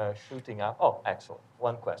hands shooting up, oh, excellent,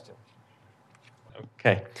 one question.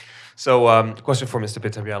 Okay, so question for Mr.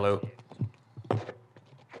 Pitabiello.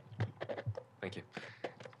 Thank you.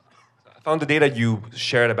 I found the data you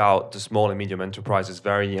shared about the small and medium enterprises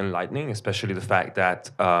very enlightening, especially the fact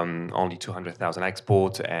that only 200,000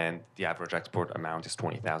 export and the average export amount is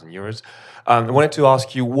 20,000 euros. I wanted to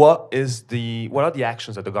ask you, what are the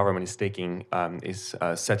actions that the government is taking,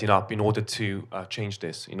 setting up in order to change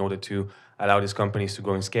this, in order to allow these companies to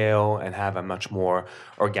grow in scale and have a much more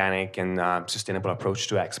organic and sustainable approach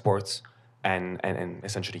to exports, and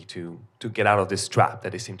essentially to get out of this trap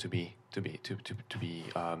that they seem to be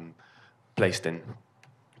placed in.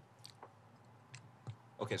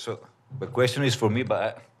 Okay, so the question is for me,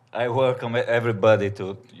 but I welcome everybody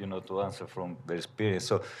to answer from their experience.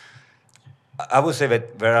 So I would say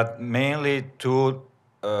that there are mainly two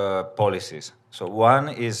policies. So one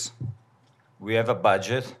is we have a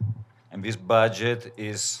budget, and this budget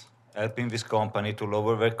is helping this company to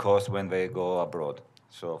lower their costs when they go abroad.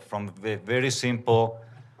 So from the very simple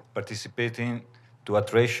participating to a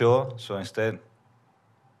trade show, so instead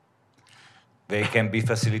they can be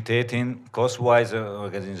facilitating cost-wise and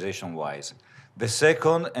organization-wise. The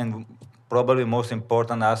second and probably most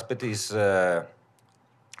important aspect is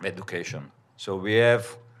education. So we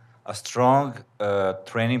have a strong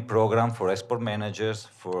training program for export managers,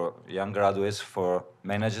 for young graduates, for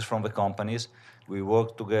managers from the companies. We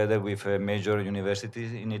work together with major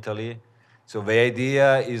universities in Italy. So the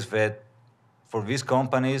idea is that for these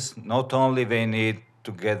companies, not only they need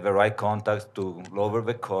to get the right contacts to lower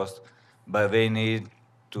the cost, but they need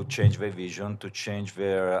to change their vision, to change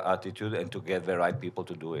their attitude, and to get the right people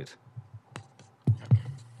to do it.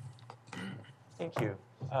 Thank you.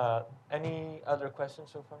 Any other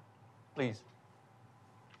questions so far? Please.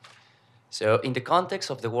 So in the context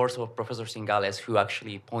of the words of Professor Singales, who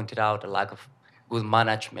actually pointed out a lack of good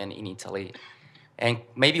management in Italy, and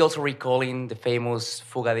maybe also recalling the famous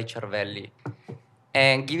Fuga dei Cervelli,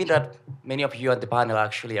 and given that many of you at the panel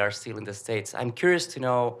actually are still in the States, I'm curious to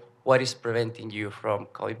know what is preventing you from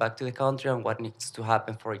coming back to the country and what needs to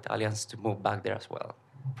happen for Italians to move back there as well,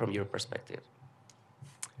 from your perspective.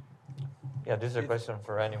 Yeah, this is a question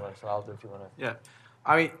for anyone, so Aldo, if you want to. Yeah,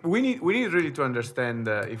 I mean, we need really to understand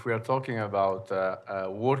if we are talking about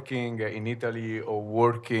working in Italy or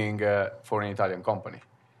working for an Italian company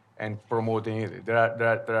and promoting it. There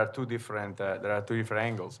are two different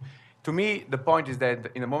angles. To me, the point is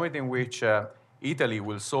that in the moment in which Italy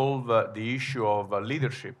will solve the issue of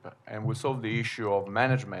leadership and will solve the issue of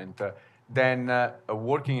management, then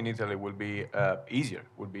working in Italy will be easier,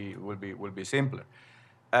 will be simpler.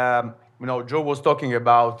 Joe was talking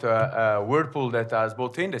about Whirlpool that has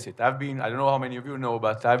both Indesit. I don't know how many of you know,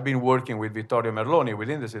 but I've been working with Vittorio Merloni with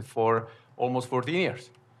Indesit for almost 14 years.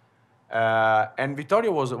 And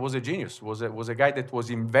Vittorio was a genius, was a guy that was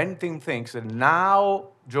inventing things. And now,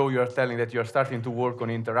 Joe, you are telling that you're starting to work on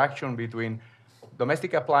interaction between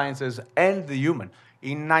domestic appliances and the human.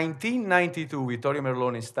 In 1992, Vittorio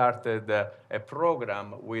Merloni started a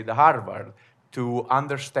program with Harvard to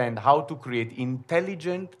understand how to create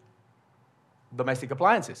intelligent domestic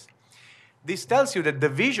appliances. This tells you that the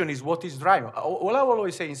vision is what is driving. What I was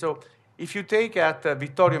always saying, so if you take at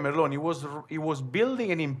Vittorio Merloni, he was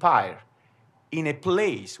building an empire in a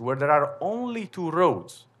place where there are only two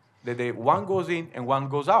roads, that one goes in and one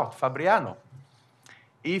goes out, Fabriano.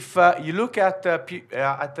 If you look at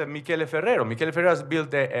Michele Ferrero has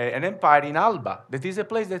built an empire in Alba. That is a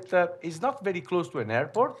place that is not very close to an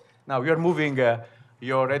airport. Now, we are moving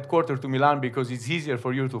your headquarters to Milan because it's easier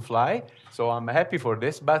for you to fly, so I'm happy for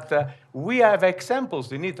this. But we have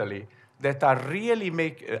examples in Italy that are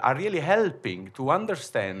really helping to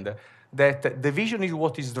understand that the vision is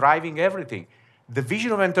what is driving everything. The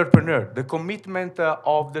vision of entrepreneur, the commitment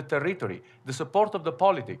of the territory, the support of the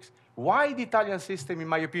politics. Why the Italian system, in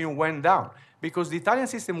my opinion, went down? Because the Italian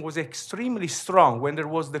system was extremely strong when there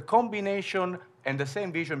was the combination and the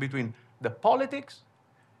same vision between the politics,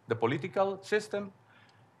 the political system,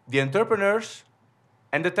 the entrepreneurs,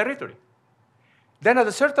 and the territory. Then at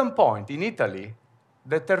a certain point in Italy,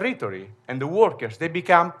 the territory and the workers, they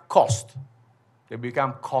become cost. They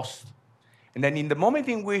become cost. And then in the moment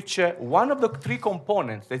in which one of the three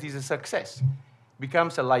components that is a success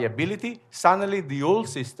becomes a liability, suddenly the whole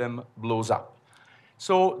system blows up.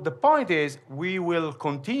 So the point is, we will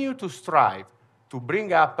continue to strive to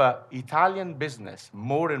bring up Italian business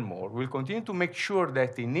more and more. We'll continue to make sure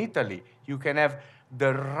that in Italy, you can have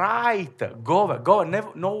the right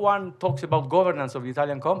no one talks about governance of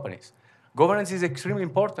Italian companies. Governance is extremely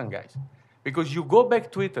important, guys. Because you go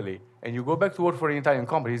back to Italy and you go back to work for an Italian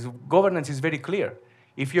company, governance is very clear.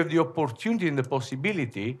 If you have the opportunity and the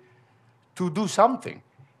possibility to do something,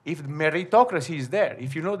 if meritocracy is there,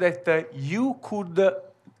 if you know that you could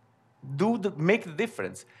make the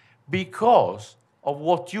difference because of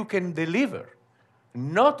what you can deliver,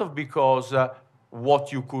 not because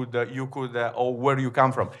what you could or where you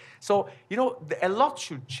come from. So, a lot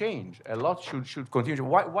should change. A lot should continue.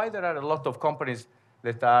 Why there are a lot of companies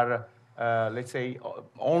that are, let's say,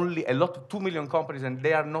 only 2 million companies and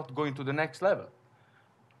they are not going to the next level?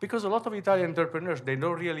 Because a lot of Italian entrepreneurs, they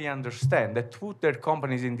don't really understand that put their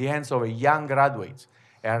companies in the hands of a young graduates,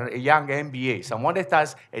 a young MBA, someone that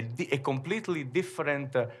has a completely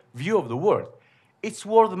different view of the world. It's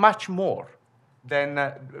worth much more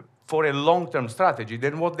than for a long-term strategy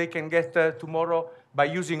than what they can get tomorrow by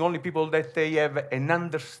using only people that they have an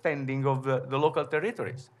understanding of the local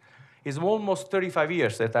territories. It's almost 35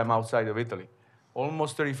 years that I'm outside of Italy.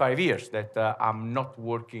 Almost 35 years that I'm not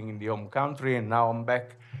working in the home country, and now I'm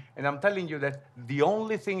back. And I'm telling you that the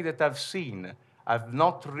only thing that I've seen have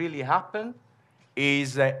not really happened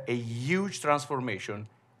is a huge transformation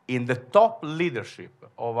in the top leadership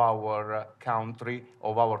of our country,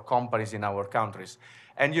 of our companies in our countries.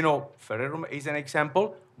 And Ferrero is an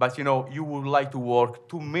example, but you would like to work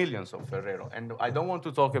 2 million of Ferrero. And I don't want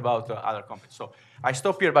to talk about other companies. So I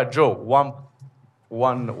stop here, but Joe,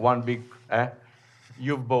 one big,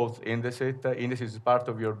 you've both Indesit. Indesit is part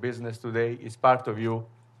of your business today. It's part of you.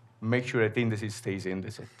 Make sure that Indesit stays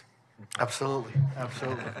Indesit. Absolutely,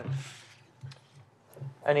 absolutely.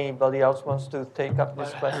 Anybody else wants to take up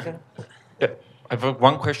this question? Yeah, I have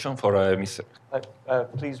one question for Mr.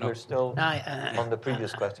 Please, we're still on the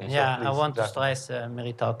previous question. Yeah, so please, I want to stress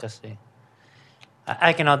meritocracy.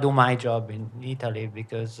 I cannot do my job in Italy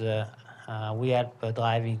because we help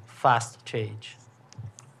driving fast change,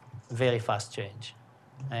 very fast change.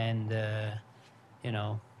 And,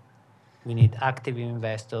 we need active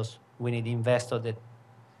investors. We need investors that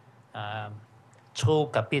true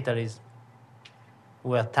capitalism,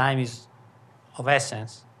 where time is of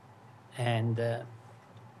essence, and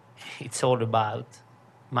it's all about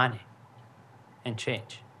money and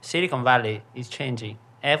change. Silicon Valley is changing.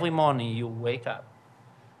 Every morning you wake up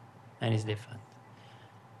and it's different.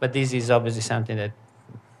 But this is obviously something that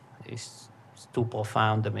is too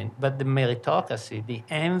profound. I mean, but the meritocracy, the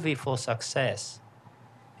envy for success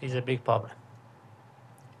is a big problem.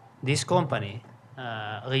 This company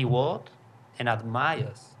reward and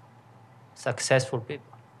admires successful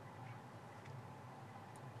people,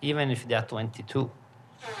 even if they are 22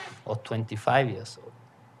 or 25 years old.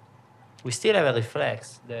 We still have a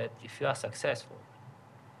reflex that if you are successful,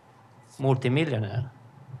 multimillionaire,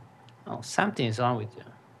 something is wrong with you,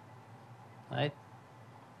 right?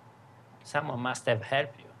 Someone must have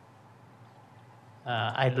helped you.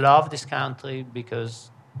 I love this country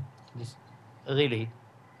because this really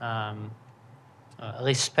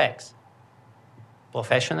respects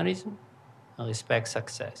professionalism and respects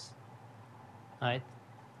success, right?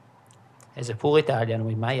 As a poor Italian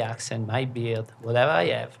with my accent, my beard, whatever I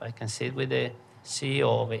have, I can sit with the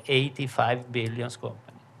CEO of an 85 billions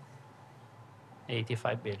company.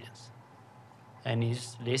 85 billions. And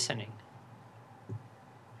he's listening.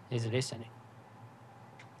 He's listening.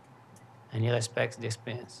 And he respects the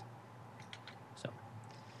experience. So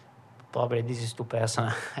probably this is too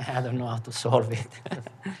personal. I don't know how to solve it.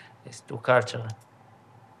 It's too cultural.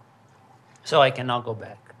 So I cannot go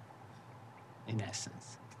back, in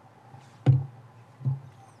essence.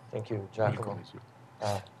 Thank you, Giacomo.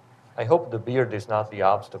 I hope the beard is not the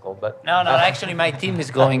obstacle, but... No, actually my team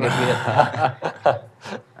is going a bit.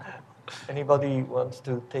 Anybody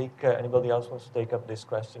else wants to take up this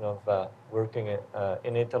question of working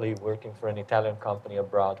in Italy, working for an Italian company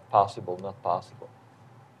abroad, possible, not possible?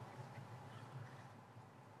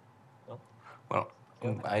 No? Well,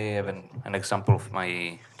 I have an example of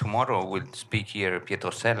tomorrow will speak here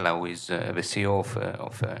Pietro Sella, who is the CEO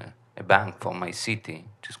of a bank from my city,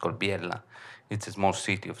 which is called Biella. It's a small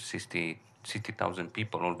city of 60,000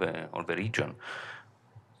 people, all the region.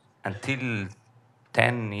 Until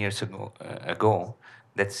 10 years ago,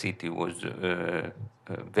 that city was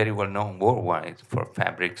very well known worldwide for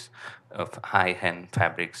fabrics, of high-end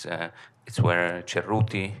fabrics. It's where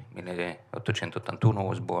Cerruti, 1881,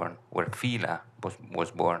 was born, where Fila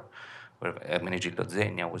was born, where Menegildo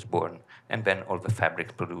Zegna was born, and then all the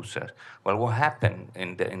fabric producers. Well, what happened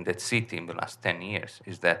in that city in the last 10 years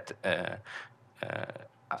is that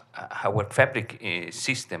our fabric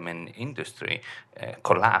system and industry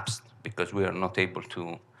collapsed because we are not able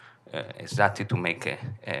to exactly to make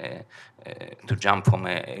to jump from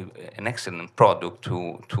an excellent product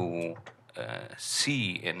to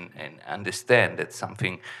see and understand that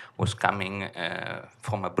something was coming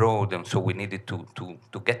from abroad, and so we needed to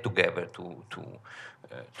get together to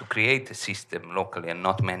create a system locally and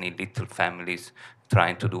not many little families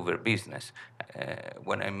trying to do their business.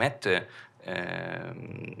 When I met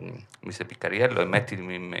Mr. Picariello, I met him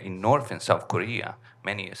in North and South Korea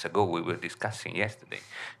many years ago. We were discussing yesterday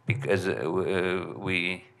because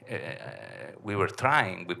we were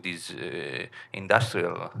trying with this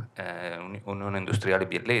industrial Unione Industriale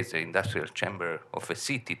Biellese, industrial chamber of a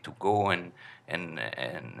city, to go and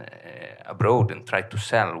abroad and try to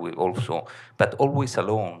sell with also, but always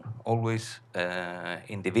alone, always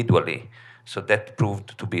individually. So that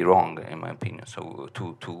proved to be wrong, in my opinion. So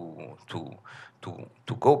to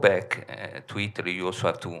go back to Italy, you also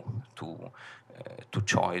have to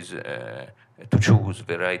choose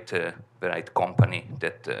the right company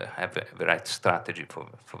that have the right strategy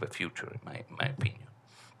for the future, in my opinion.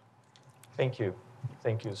 Thank you.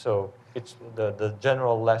 So it's the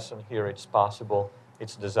general lesson here. It's possible,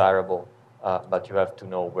 it's desirable, but you have to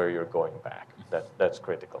know where you're going back. That's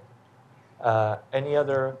critical. Any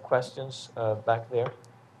other questions back there?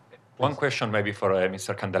 One question maybe for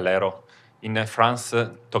Mr. Candelero. In France,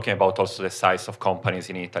 talking about also the size of companies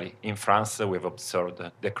in Italy, in France we've observed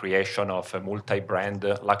the creation of multi-brand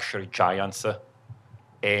luxury giants,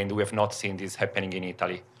 and we have not seen this happening in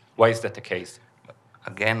Italy. Why is that the case?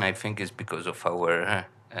 Again, I think it's because of our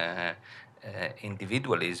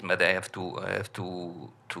individualism, but I have to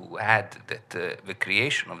add that the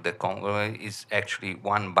creation of the company is actually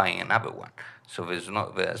one buying another one. So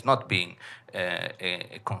there has not been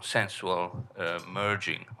a consensual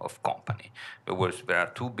merging of company. There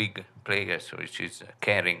are two big players, which is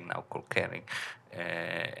Kering, now called Kering,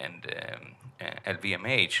 and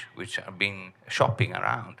LVMH, which have been shopping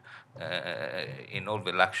around in all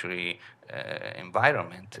the luxury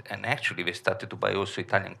environment, and actually they started to buy also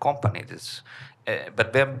Italian companies.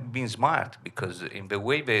 But they're being smart, because in the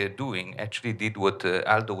way they're doing, actually did what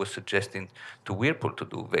Aldo was suggesting to Whirlpool to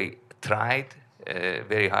do. They tried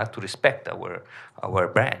very hard to respect our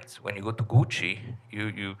brands. When you go to Gucci,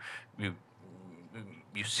 you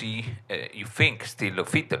see, you think still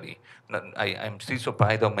of Italy. I'm still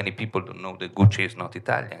surprised how many people don't know that Gucci is not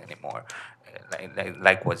Italian anymore.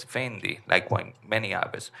 Likewise Fendi, likewise many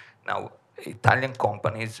others. Now, Italian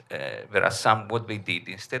companies, there are some, what they did,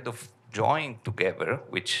 instead of join together,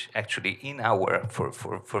 which actually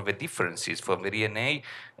for the differences, for the DNA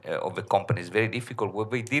of the company is very difficult.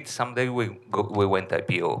 What we did, someday we went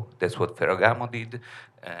IPO. That's what Ferragamo did.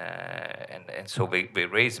 And so they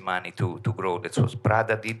raised money to grow. That's what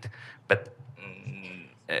Prada did. But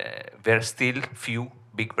there are still few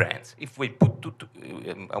big brands. If we put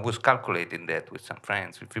I was calculating that with some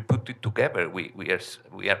friends. If we put it together, we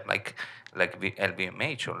are like the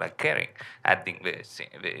LVMH or like Kering, adding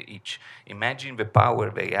each. Imagine the power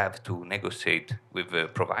they have to negotiate with the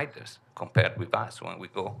providers compared with us when we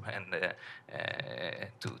go and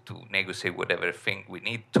to negotiate whatever thing we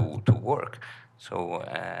need to work. So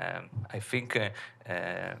I think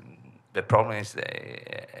the problem is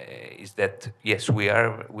that yes, we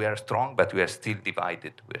are strong, but we are still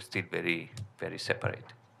divided. We are still very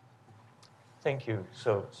separate. Thank you.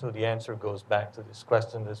 So the answer goes back to this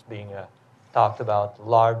question that's being talked about: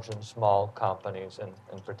 large and small companies,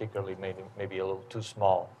 and particularly maybe a little too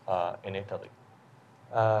small in Italy.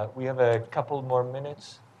 We have a couple more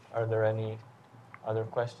minutes. Are there any other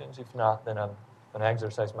questions? If not, then I'm going to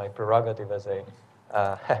exercise my prerogative as a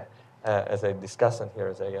as a discussant here,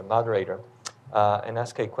 as a moderator, and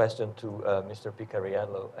ask a question to Mr.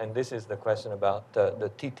 Picariello. And this is the question about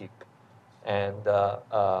the TTIP. And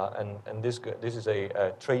this is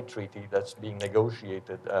a trade treaty that's being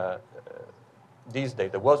negotiated these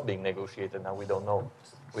days. That was being negotiated. Now we don't know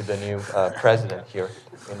with the new president here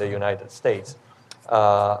in the United States.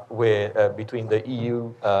 Between the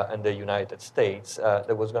EU and the United States,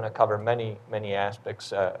 that was going to cover many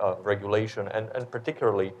aspects of regulation, and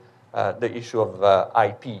particularly the issue of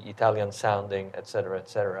IP, Italian sounding, et cetera, et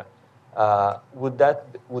cetera. Would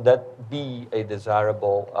that be a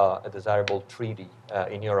desirable treaty,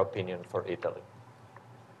 in your opinion, for Italy?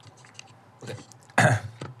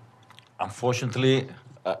 Unfortunately,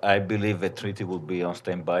 I believe the treaty will be on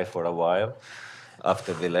standby for a while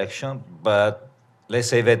after the election. But let's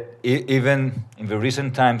say that even in the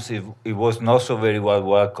recent times, it was not so very well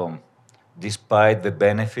welcome, despite the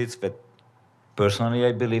benefits that personally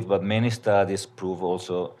I believe, but many studies prove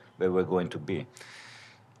also they were going to be.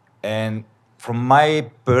 And from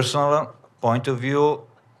my personal point of view,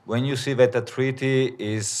 when you see that a treaty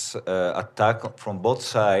is attacked from both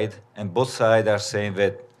sides, and both sides are saying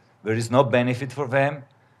that there is no benefit for them,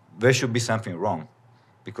 there should be something wrong.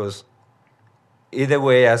 Because either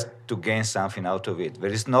way has to gain something out of it.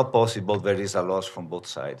 There is no possible there is a loss from both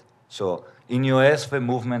sides. So in US, the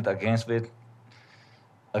movement against the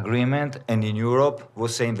agreement, and in Europe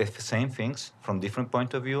was saying the same things from different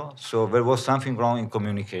point of view. So there was something wrong in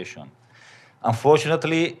communication.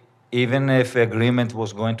 Unfortunately, even if the agreement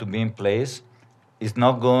was going to be in place, it's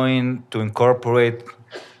not going to incorporate,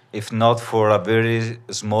 if not for a very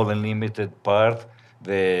small and limited part,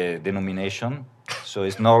 the denomination. So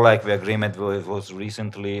it's not like the agreement was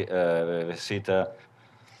recently, CETA,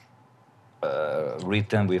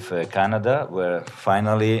 written with Canada, where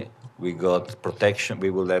finally we got protection. We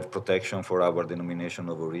will have protection for our denomination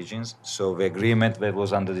of origins. So the agreement that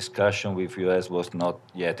was under discussion with US was not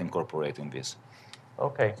yet incorporating this.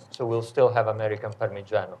 Okay, so we'll still have American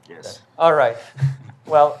Parmigiano. Yes. Then. All right.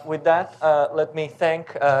 Well, with that, let me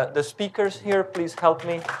thank the speakers here. Please help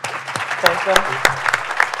me thank them.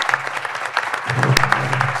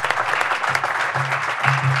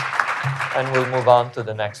 And we'll move on to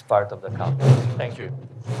the next part of the conference. Thank you.